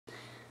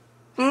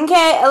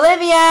Okay,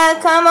 Olivia,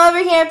 come over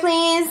here,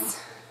 please.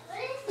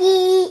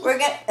 We're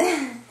gonna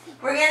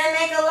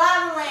make a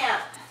lava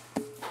lamp.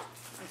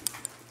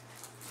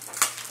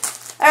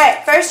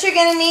 Alright, first you're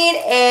gonna need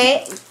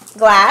a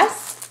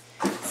glass,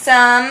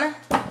 some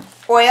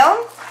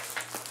oil,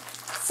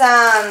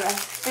 some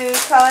food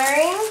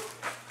coloring,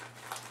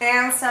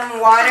 and some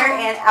water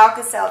and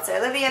alka seltzer.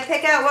 Olivia,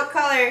 pick out what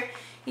color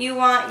you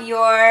want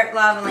your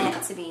lava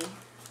lamp to be.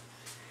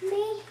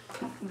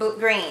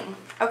 Green.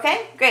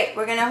 Okay, great.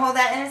 We're going to hold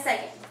that in a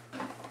second.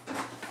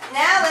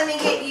 Now let me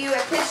get you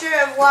a pitcher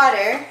of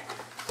water.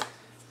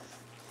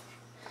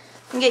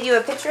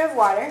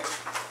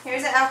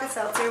 Here's an alka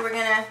seltzer. We're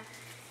going to,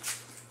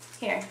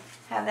 here,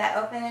 have that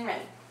open and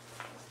ready.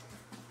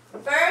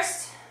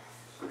 First,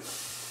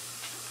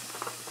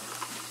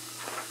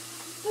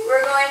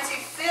 we're going to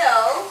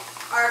fill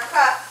our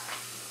cup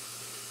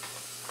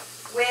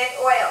with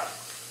oil.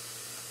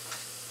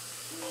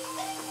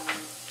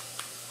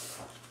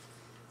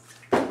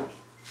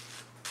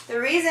 The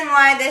reason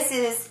why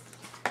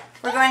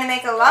we're going to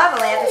make a lava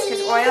lamp is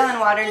because oil and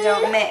water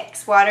don't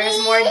mix. Water is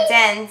more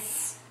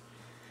dense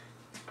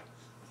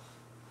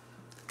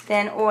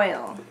than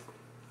oil.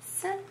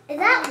 So, is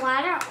that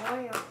water or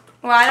oil?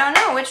 Well, I don't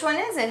know. Which one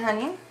is it,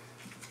 honey?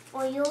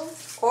 Oil.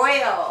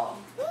 Oil.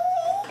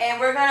 And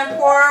we're going to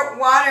pour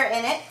water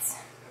in it.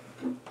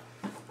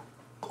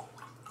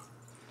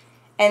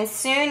 And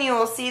soon you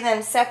will see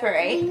them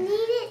separate. We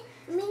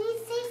need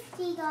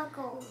safety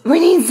goggles. We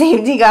need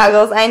safety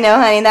goggles. I know,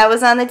 honey. That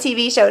was on the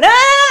TV show. No!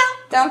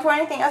 Don't pour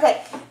anything.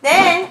 Okay.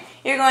 Then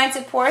you're going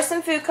to pour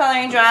some food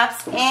coloring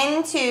drops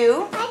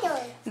into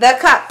the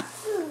cup.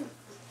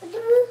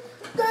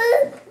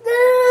 Good.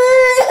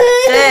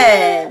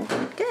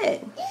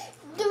 Good.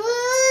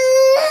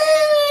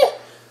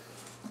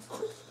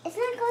 It's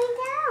not going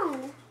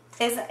down.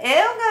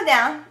 It'll go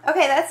down.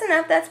 Okay, that's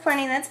enough. That's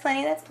plenty. That's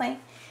plenty. That's plenty.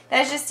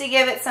 That's just to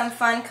give it some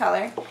fun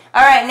color.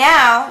 All right,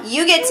 now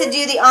you get to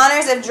do the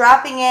honors of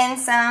dropping in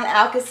some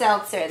alka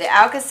seltzer. The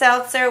alka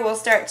seltzer will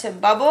start to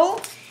bubble,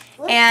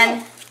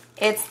 and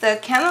it's the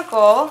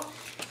chemical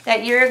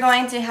that you're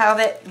going to have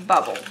it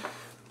bubble.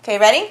 Okay,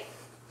 ready?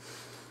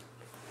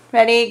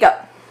 Ready, go.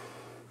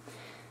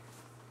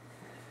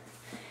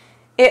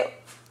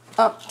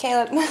 Oh,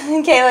 Caleb,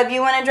 Caleb,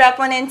 you want to drop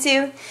one in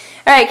too?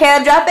 All right,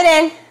 Caleb, drop it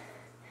in.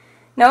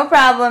 No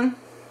problem.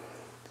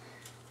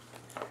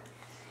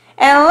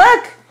 And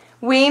look,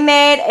 we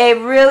made a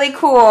really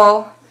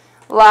cool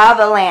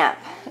lava lamp.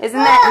 Isn't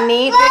that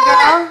neat, big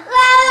girl?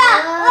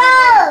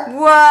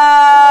 Whoa!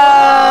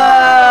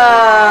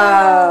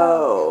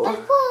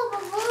 Let's pull a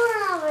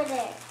balloon over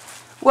there.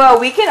 Well,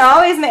 we can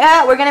always make,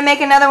 we're going to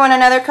make another one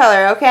another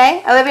color,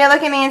 okay? Olivia,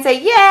 look at me and say,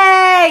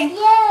 yay!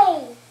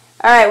 Yay!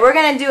 All right, we're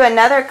going to do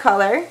another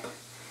color.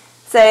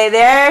 Say,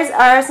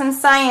 there's some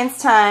science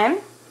time.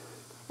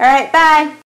 All right, bye.